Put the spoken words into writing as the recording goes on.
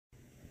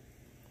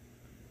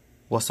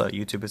What's up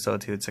YouTube, it's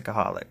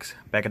Techaholics,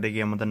 back at it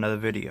again with another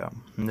video.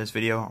 In this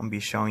video, I'm going to be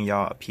showing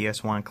y'all a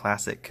PS1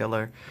 classic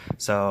killer,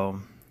 so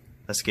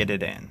let's get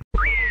it in.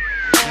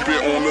 Keep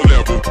it on the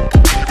level,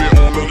 keep it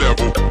on the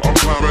level. I'm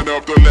climbing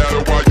up the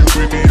ladder while you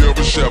in need of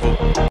a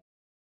shovel.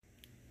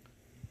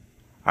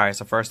 Alright,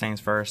 so first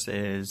things first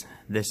is,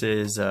 this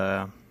is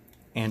a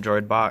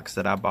Android box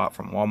that I bought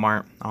from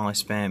Walmart. I only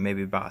spent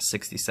maybe about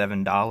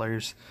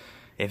 $67,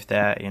 if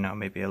that, you know,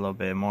 maybe a little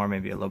bit more,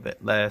 maybe a little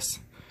bit less.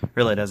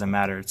 Really doesn't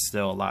matter, it's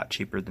still a lot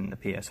cheaper than the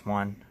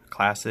PS1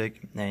 Classic,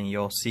 and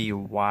you'll see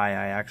why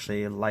I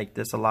actually like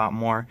this a lot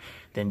more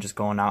than just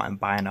going out and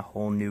buying a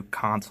whole new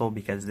console,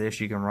 because this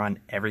you can run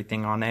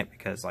everything on it,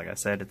 because like I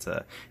said, it's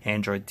a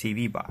Android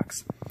TV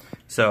box.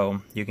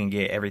 So you can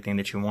get everything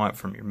that you want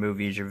from your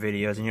movies, your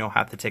videos, and you don't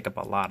have to take up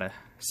a lot of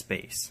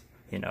space,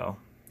 you know.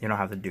 You don't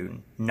have to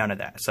do none of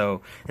that.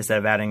 So instead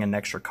of adding an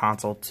extra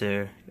console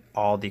to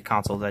all the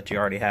consoles that you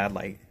already had,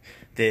 like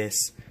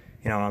this,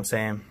 you know what I'm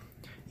saying?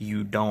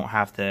 You don't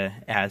have to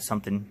add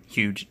something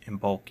huge and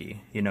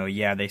bulky. You know,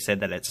 yeah, they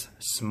said that it's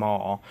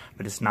small,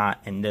 but it's not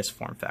in this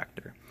form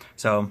factor.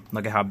 So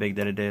look at how big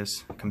that it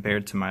is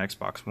compared to my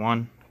Xbox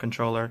One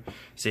controller.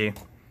 See,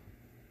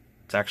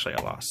 it's actually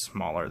a lot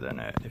smaller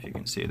than it, if you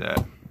can see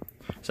that.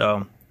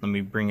 So let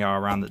me bring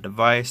y'all around the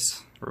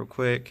device real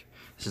quick.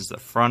 This is the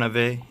front of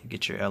it. You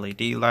get your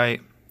LED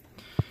light.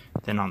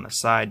 Then on the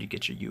side you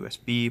get your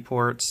USB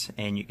ports,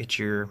 and you get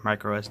your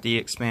MicroSD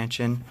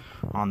expansion.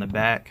 On the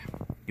back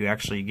you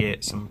actually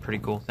get some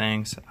pretty cool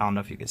things. I don't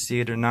know if you can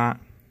see it or not,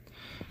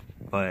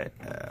 but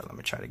let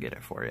me try to get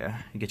it for you.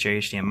 You get your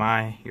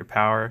HDMI, your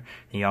power,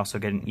 and you also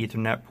get an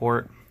Ethernet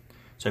port.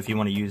 So if you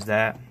want to use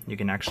that, you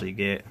can actually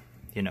get,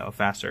 you know,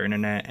 faster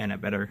internet and a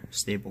better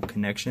stable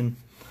connection.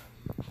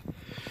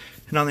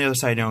 And on the other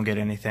side you don't get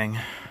anything.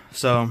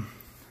 So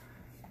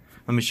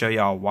let me show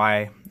y'all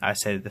why I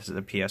say this is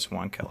a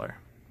PS1 killer.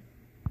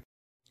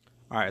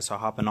 Alright, so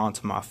hopping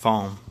onto my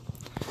phone.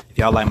 If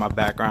y'all like my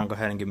background, go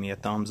ahead and give me a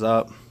thumbs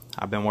up.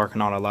 I've been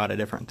working on a lot of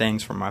different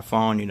things for my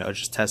phone, you know,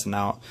 just testing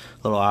out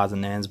little odds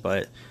and ends,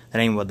 but that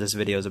ain't what this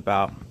video is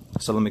about.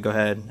 So let me go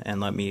ahead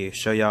and let me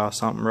show y'all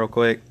something real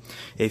quick.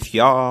 If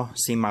y'all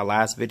see my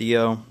last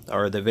video,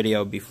 or the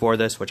video before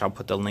this, which I'll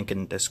put the link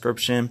in the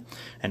description,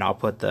 and I'll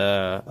put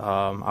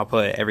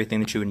everything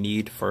that you would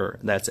need for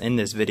that's in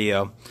this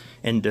video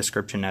in the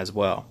description as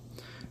well.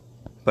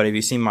 But if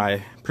you see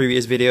my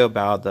previous video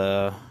about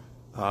the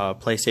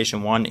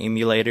PlayStation 1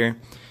 emulator,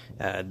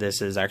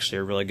 this is actually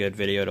a really good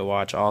video to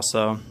watch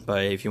also.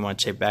 But if you want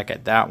to check back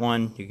at that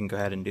one, you can go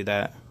ahead and do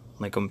that.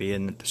 Link will be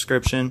in the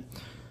description.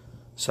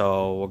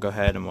 So we'll go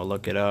ahead and we'll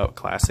look it up.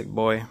 Classic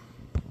boy.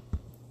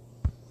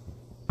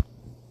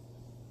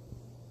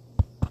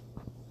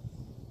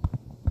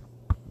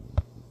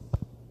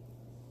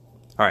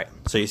 Alright,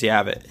 so you see I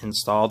have it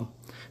installed.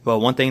 But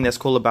one thing that's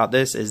cool about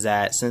this is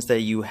that since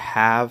that you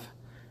have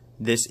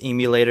this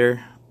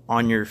emulator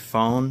on your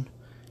phone,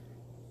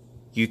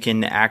 you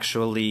can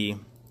actually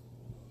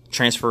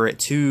transfer it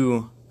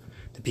to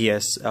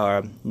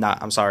the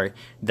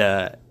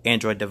the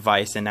Android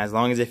device, and as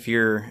long as if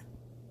you're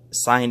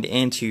signed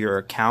into your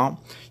account,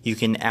 you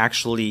can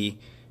actually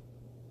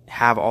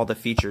have all the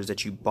features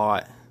that you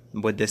bought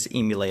with this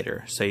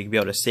emulator. So you can be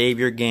able to save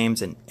your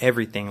games and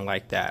everything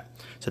like that.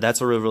 So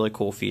that's a really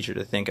cool feature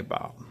to think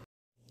about.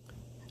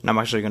 And I'm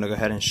actually going to go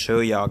ahead and show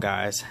y'all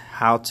guys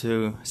how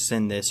to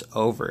send this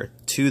over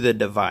to the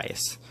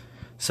device.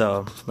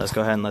 So let's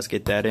go ahead and let's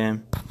get that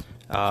in.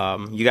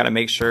 You got to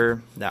make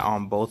sure that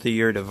on both of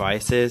your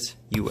devices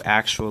you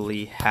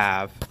actually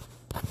have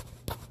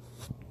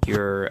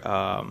your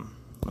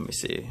let me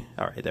see.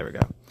 Alright, there we go.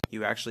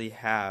 You actually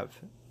have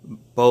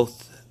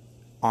both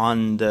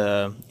on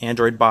the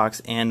Android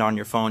box and on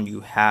your phone. You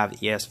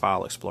have ES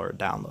File Explorer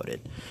downloaded.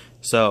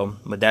 So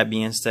with that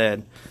being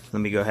said,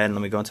 let me go ahead and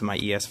let me go into my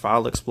ES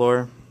File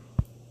Explorer.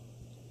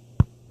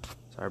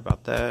 Sorry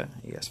about that.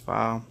 ES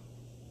File.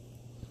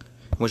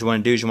 What you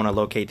want to do is you want to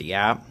locate the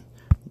app.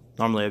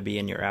 Normally it would be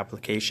in your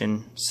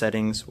application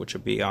settings, which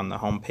would be on the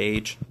home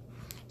page.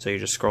 So you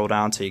just scroll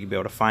down so you can be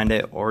able to find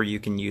it, or you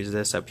can use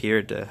this up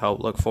here to help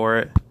look for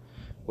it,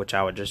 which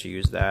I would just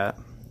use that,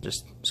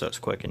 just so it's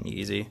quick and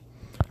easy.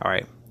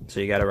 Alright, so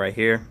you got it right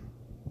here.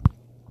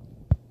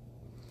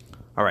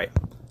 Alright,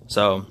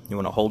 so you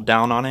want to hold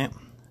down on it,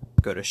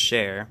 go to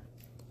share,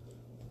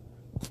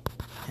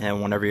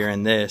 and whenever you're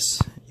in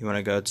this, you want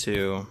to go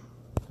to,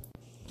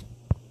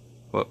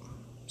 go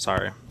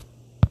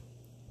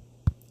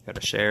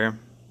to share,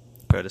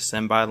 go to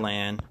send by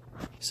LAN,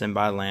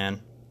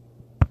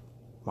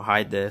 we'll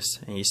hide this,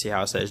 and you see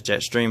how it says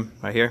Jetstream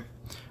right here.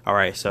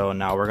 Alright, so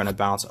now we're going to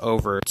bounce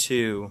over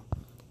to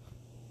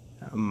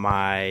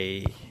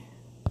my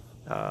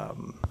we're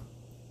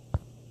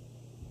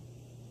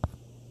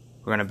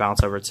going to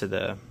bounce over to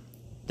the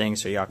thing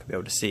so y'all can be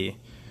able to see.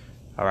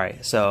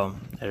 Alright, so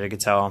as you can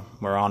tell,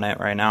 we're on it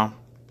right now.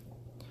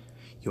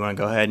 You want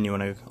to go ahead and you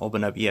want to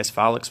open up ES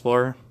File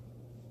Explorer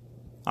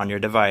on your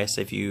device.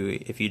 If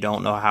you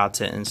don't know how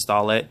to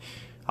install it,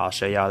 I'll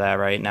show y'all that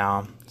right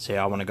now. So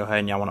y'all want to go ahead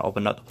and y'all want to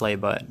open up the play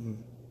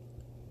button.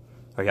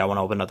 or y'all want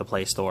to open up the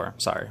Play Store.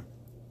 Sorry,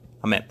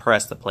 I meant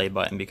press the play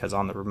button, because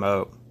on the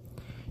remote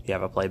you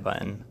have a play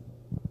button.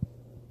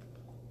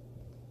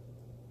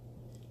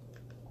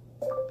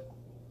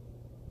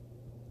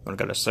 I'm going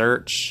to go to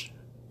search,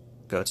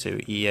 go to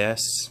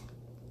ES.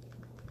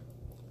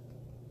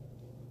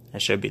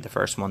 It should be the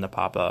first one to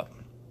pop up.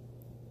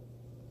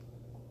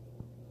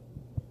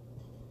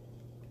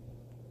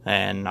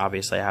 And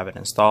obviously I have it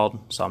installed,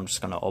 so I'm just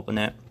going to open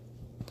it.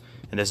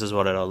 And this is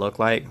what it'll look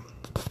like.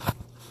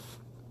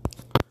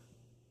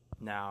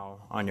 Now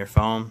on your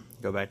phone,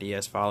 go back to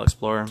ES File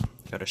Explorer,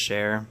 go to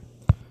Share,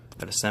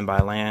 go to Send by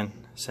LAN,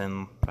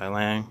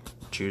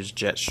 choose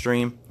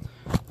Jetstream,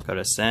 go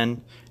to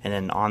Send, and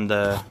then on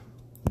the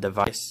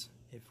device,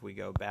 if we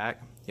go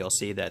back, you'll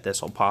see that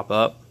this will pop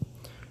up.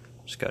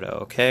 Just go to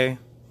OK.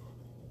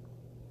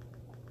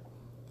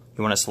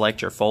 You want to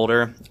select your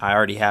folder. I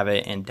already have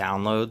it in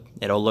download.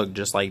 It'll look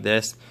just like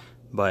this,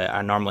 but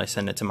I normally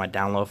send it to my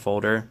download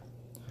folder.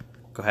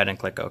 Go ahead and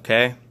click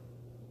OK.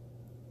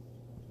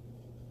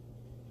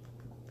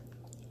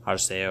 I'll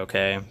just say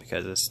OK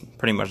because it's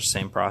pretty much the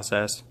same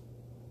process.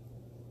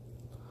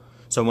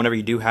 So whenever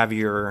you do have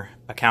your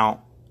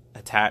account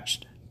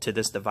attached to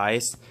this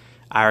device,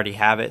 I already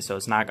have it, so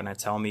it's not going to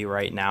tell me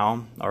right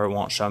now, or it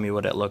won't show me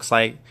what it looks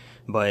like.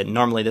 But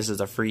normally this is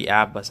a free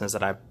app, but since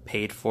that I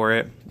paid for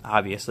it,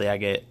 obviously I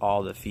get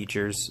all the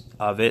features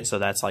of it. So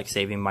that's like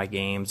saving my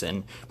games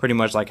and pretty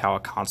much like how a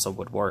console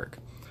would work.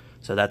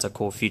 So that's a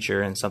cool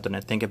feature and something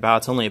to think about.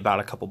 It's only about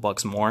a couple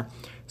bucks more.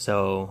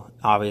 So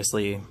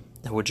obviously,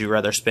 would you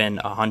rather spend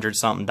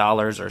 $100-something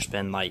or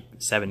spend like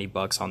 70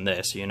 bucks on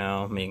this? You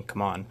know, I mean,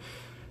 come on.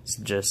 It's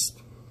just,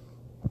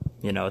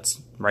 you know,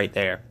 it's right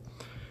there.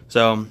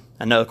 So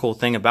another cool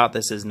thing about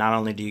this is not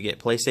only do you get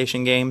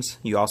PlayStation games,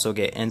 you also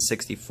get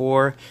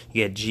N64,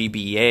 you get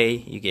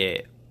GBA, you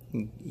get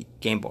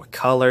Game Boy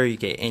Color, you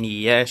get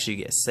NES, you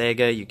get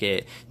Sega, you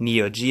get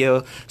Neo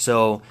Geo.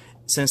 So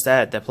since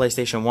the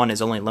PlayStation 1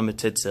 is only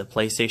limited to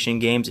PlayStation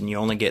games and you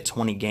only get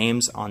 20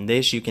 games on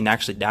this, you can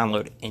actually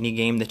download any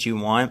game that you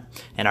want.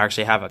 And I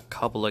actually have a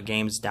couple of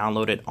games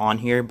downloaded on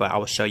here, but I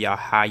will show y'all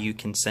how you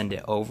can send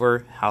it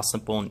over, how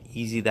simple and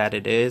easy that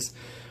it is.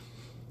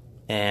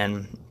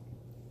 And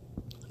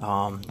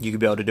you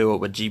could be able to do it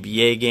with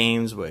GBA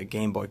games, with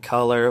Game Boy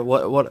Color,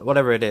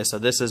 whatever it is. So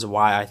this is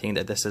why I think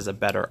that this is a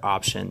better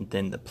option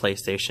than the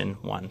PlayStation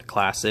 1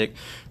 Classic.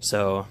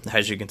 So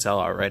as you can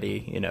tell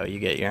already, you know, you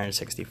get your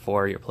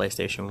N64, your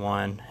PlayStation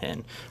 1,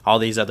 and all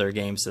these other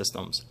game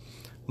systems.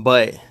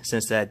 But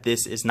since that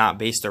this is not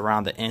based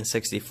around the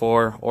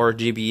N64 or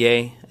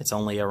GBA, it's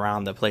only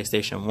around the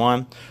PlayStation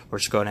 1, we're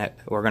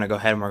going to go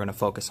ahead and we're going to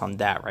focus on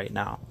that right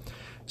now.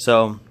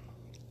 So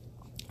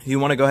if you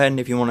want to go ahead and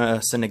if you want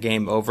to send a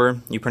game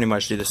over, you pretty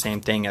much do the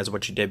same thing as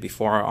what you did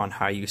before on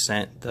how you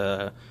sent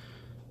the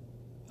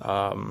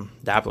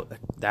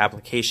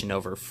application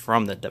over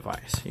from the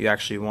device. You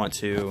actually want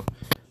to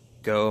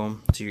go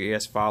to your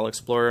ES File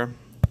Explorer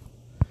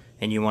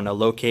and you want to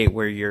locate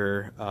where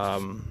your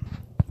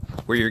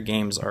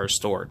games are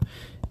stored.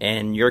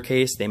 In your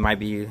case, they might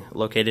be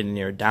located in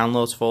your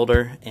downloads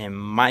folder. In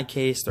my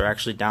case, they're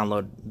actually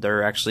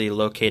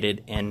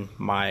located in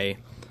my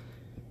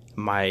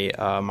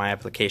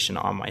application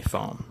on my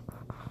phone.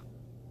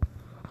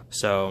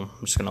 So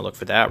I'm just gonna look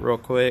for that real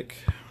quick.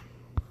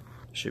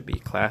 Should be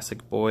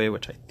Classic Boy,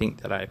 which I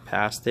think that I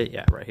passed it.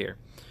 Yeah, right here.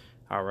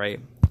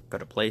 Alright, go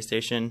to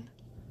PlayStation,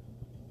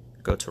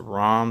 go to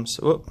ROMs.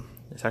 Whoop,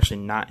 it's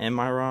actually not in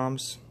my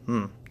ROMs.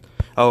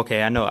 Oh,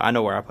 okay, I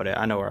know where I put it.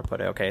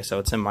 Okay, so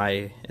it's in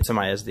my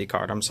SD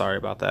card. I'm sorry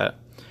about that.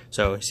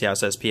 So see how it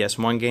says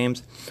PS1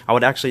 games? I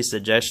would actually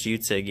suggest you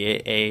to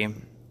get a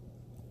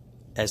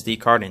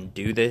SD card and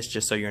do this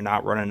just so you're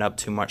not running up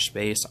too much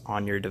space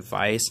on your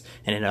device,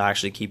 and it'll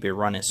actually keep it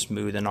running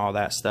smooth and all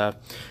that stuff.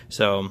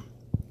 So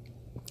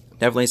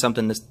definitely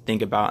something to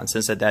think about. And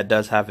since that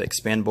does have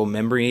expandable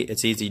memory,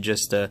 it's easy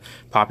just to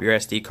pop your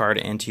SD card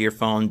into your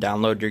phone,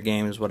 download your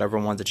games, whatever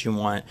ones that you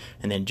want,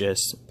 and then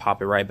just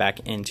pop it right back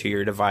into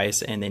your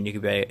device, and then you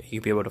could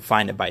be able to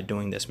find it by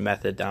doing this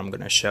method that I'm going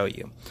to show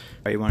you.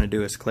 All you want to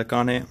do is click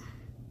on it.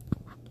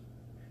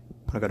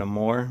 I'll go to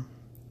More,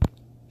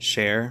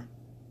 Share.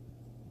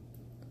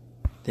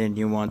 Then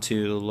you want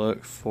to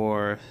look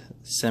for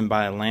Send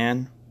by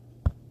LAN.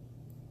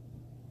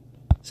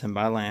 Send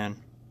by LAN.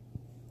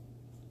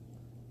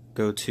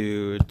 Go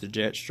to the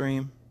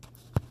Jetstream.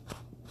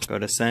 Go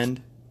to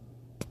Send.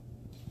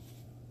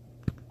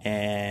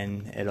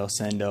 And it'll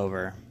send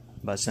over.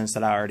 But since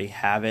that I already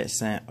have it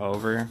sent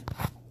over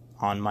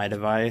on my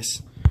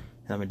device,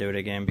 let me do it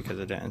again because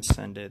I didn't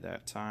send it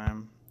that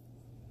time.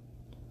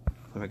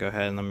 Let me go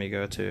ahead and let me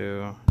go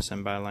to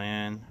Send by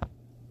LAN.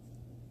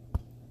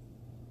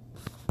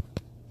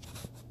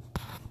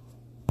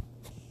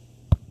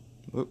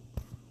 Oop,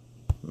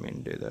 I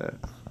mean to do that.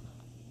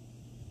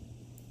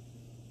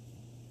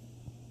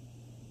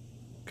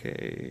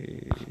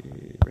 Okay,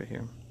 right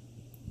here.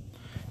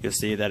 You'll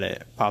see that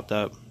it popped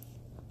up,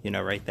 you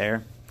know, right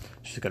there.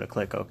 Just gotta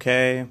click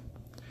OK,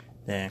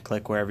 then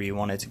click wherever you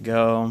want it to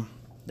go.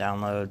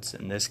 Downloads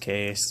in this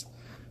case.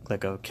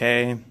 Click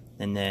OK,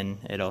 and then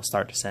it'll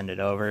start to send it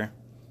over.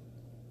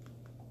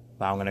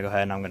 But I'm gonna go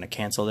ahead and I'm gonna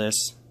cancel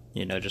this,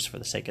 you know, just for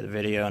the sake of the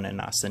video and then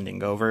not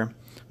sending over.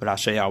 But I'll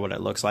show y'all what it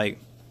looks like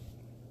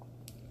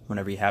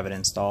whenever you have it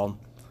installed.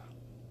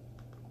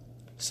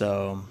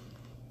 So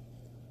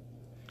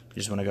you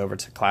just want to go over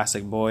to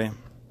Classic Boy,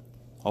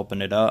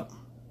 open it up,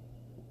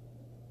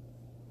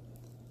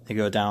 you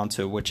go down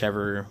to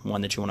whichever one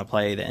that you want to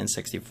play, the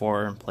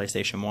N64,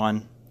 PlayStation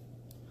 1,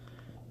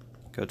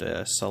 go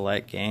to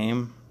select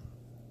game,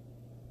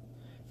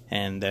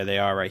 and there they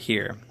are right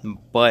here.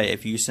 But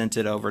if you sent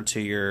it over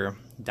to your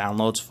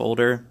downloads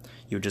folder,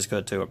 you would just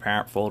go to a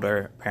parent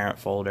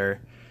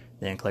folder,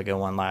 then click it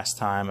one last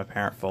time, a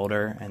parent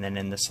folder, and then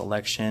in the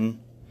selection,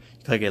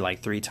 click it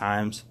like 3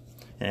 times,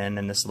 and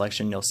in the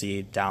selection you'll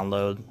see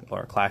download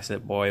or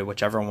Classic Boy,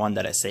 whichever one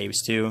that it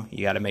saves to.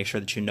 You got to make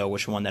sure that you know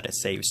which one that it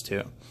saves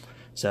to.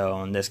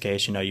 So in this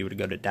case, you know, you would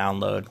go to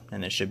download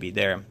and it should be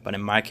there, but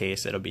in my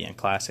case it'll be in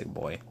Classic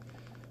Boy.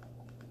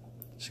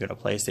 Just go to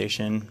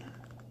PlayStation,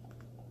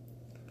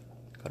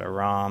 go to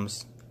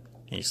ROMs,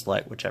 and you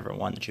select whichever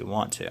one that you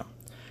want to.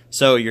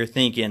 So you're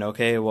thinking,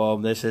 okay, well,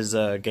 this is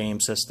a game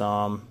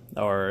system,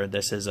 or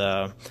this is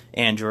a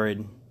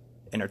Android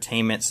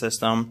entertainment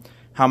system.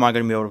 How am I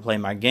going to be able to play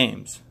my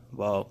games?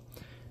 Well,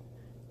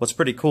 what's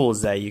pretty cool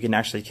is that you can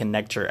actually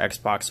connect your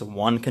Xbox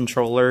One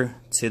controller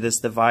to this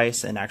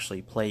device and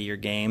actually play your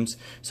games.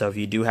 So if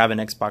you do have an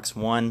Xbox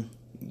One,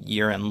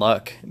 you're in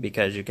luck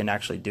because you can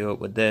actually do it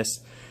with this.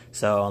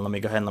 So let me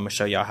go ahead and let me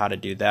show y'all how to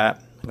do that.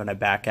 I'm going to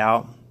back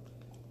out,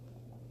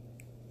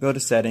 go to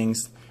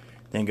settings,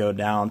 then go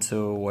down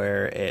to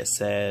where it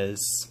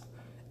says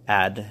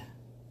add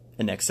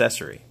an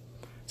accessory.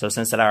 So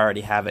since that I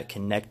already have it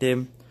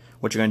connected,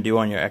 what you're going to do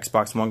on your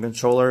Xbox One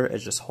controller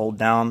is just hold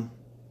down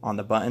on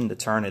the button to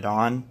turn it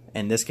on.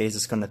 In this case,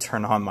 it's going to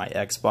turn on my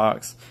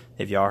Xbox,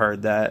 if y'all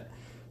heard that,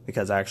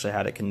 because I actually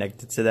had it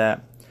connected to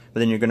that.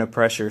 But then you're going to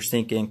press your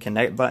sync in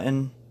connect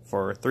button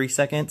for 3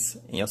 seconds,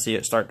 and you'll see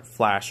it start to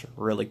flash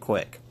really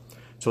quick.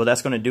 So what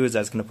that's going to do is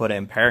that's going to put it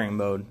in pairing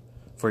mode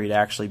for you to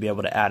actually be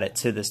able to add it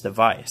to this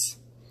device.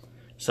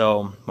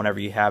 So whenever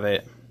you have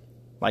it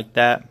like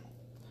that,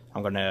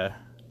 I'm going to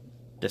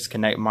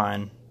disconnect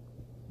mine,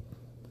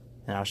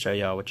 and I'll show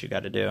y'all what you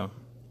got to do.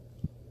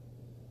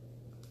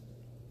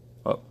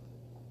 Oh,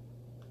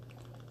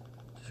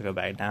 just go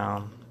back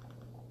down,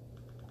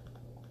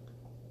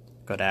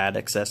 go to add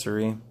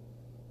accessory.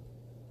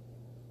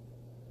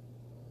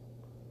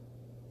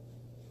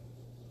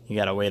 You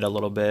gotta wait a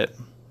little bit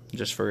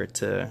just for it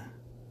to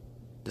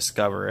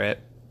discover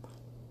it.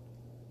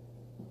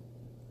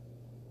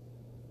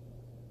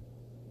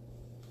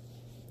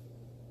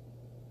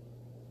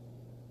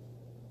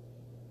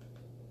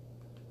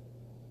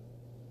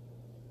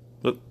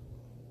 Oop.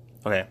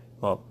 Okay,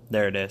 well,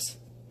 there it is.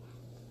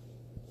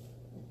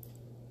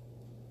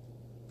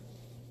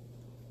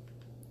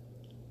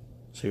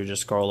 So you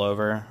just scroll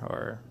over,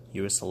 or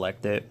you would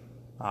select it,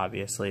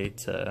 obviously,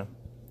 to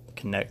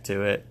connect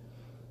to it.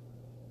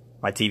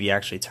 My TV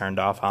actually turned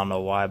off, I don't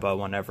know why, but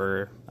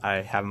whenever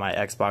I have my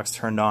Xbox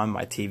turned on,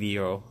 my TV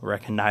will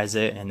recognize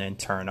it and then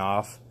turn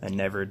off. It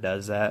never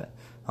does that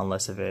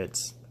unless if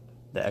it's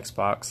the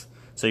Xbox.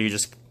 So you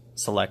just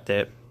select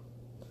it.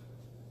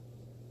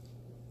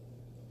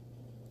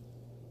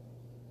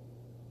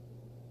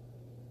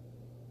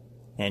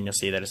 And you'll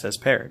see that it says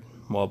paired.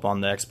 Well, up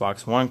on the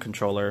Xbox One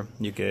controller,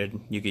 you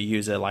could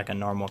use it like a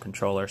normal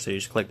controller. So you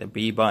just click the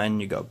B button,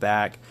 you go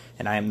back,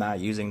 and I am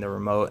not using the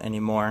remote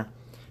anymore.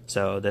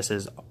 So this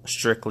is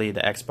strictly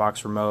the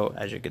Xbox remote.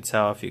 As you can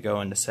tell, if you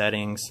go into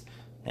settings,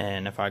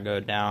 and if I go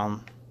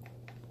down,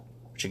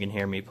 which you can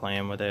hear me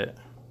playing with it,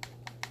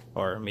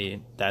 or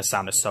me, that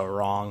sounded so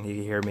wrong. You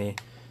can hear me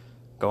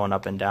going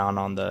up and down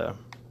on the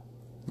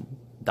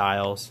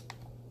dials.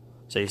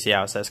 So you see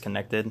how it says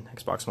connected,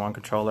 Xbox One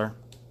controller.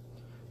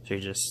 So you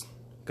just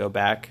go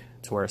back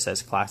to where it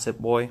says Classic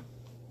Boy,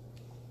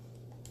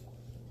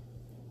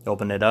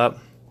 open it up,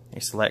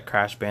 you select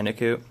Crash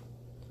Bandicoot,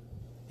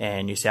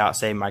 and you see how it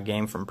saved my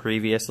game from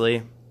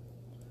previously.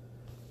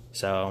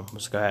 So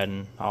let's go ahead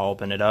and I'll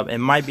open it up. It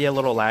might be a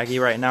little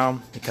laggy right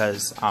now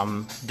because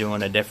I'm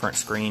doing a different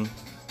screen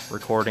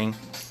recording.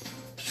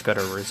 Just go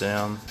to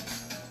resume.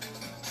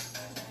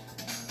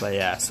 But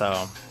yeah,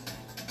 so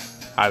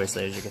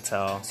obviously, as you can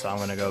tell, so I'm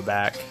going to go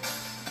back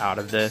out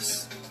of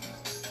this.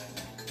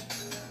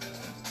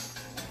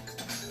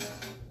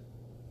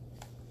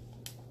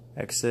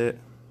 Exit.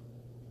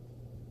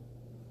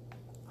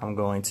 I'm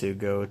going to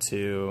go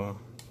to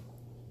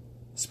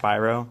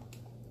Spyro.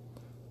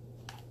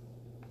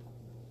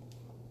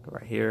 Go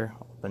right here,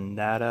 open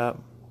that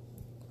up.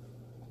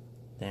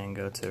 Then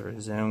go to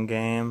resume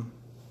game.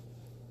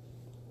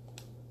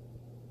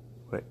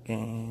 Quit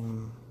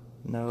game.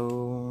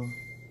 No.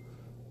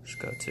 Just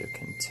go to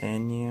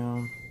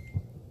continue.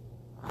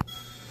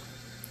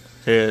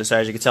 So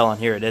as you can tell on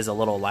here, it is a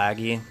little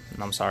laggy,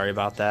 and I'm sorry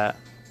about that.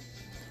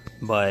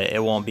 But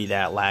it won't be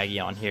that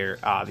laggy on here,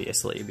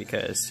 obviously,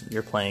 because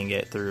you're playing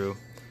it through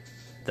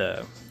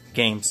the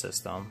game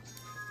system.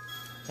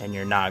 and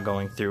you're not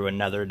going through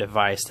another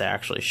device to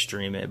actually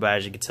stream it. But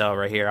as you can tell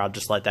right here, I'll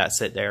just let that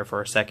sit there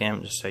for a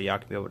second just so y'all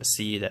can be able to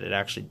see that it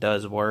actually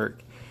does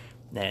work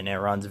and it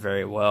runs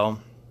very well.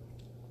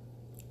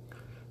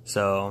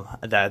 So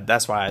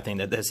that's why I think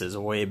that this is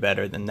way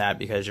better than that,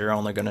 because you're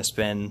only going to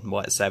spend,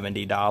 what,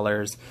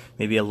 $70,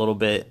 maybe a little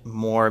bit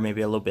more,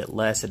 maybe a little bit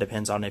less. It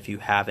depends on if you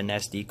have an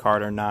SD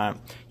card or not.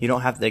 You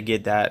don't have to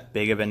get that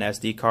big of an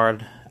SD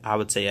card. I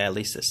would say at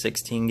least a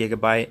 16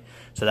 gigabyte.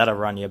 So that'll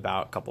run you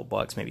about a couple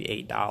bucks, maybe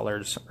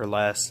 $8 or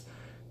less.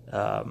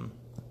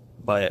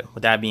 But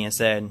with that being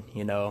said,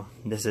 you know,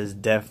 this is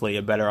definitely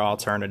a better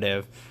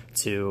alternative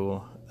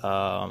to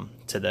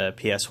the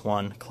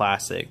PS1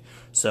 Classic.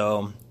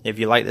 So if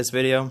you like this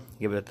video,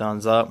 give it a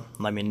thumbs up.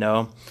 Let me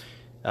know.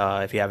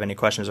 If you have any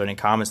questions or any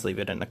comments, leave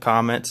it in the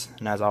comments.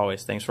 And as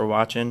always, thanks for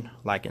watching.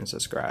 Like and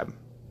subscribe.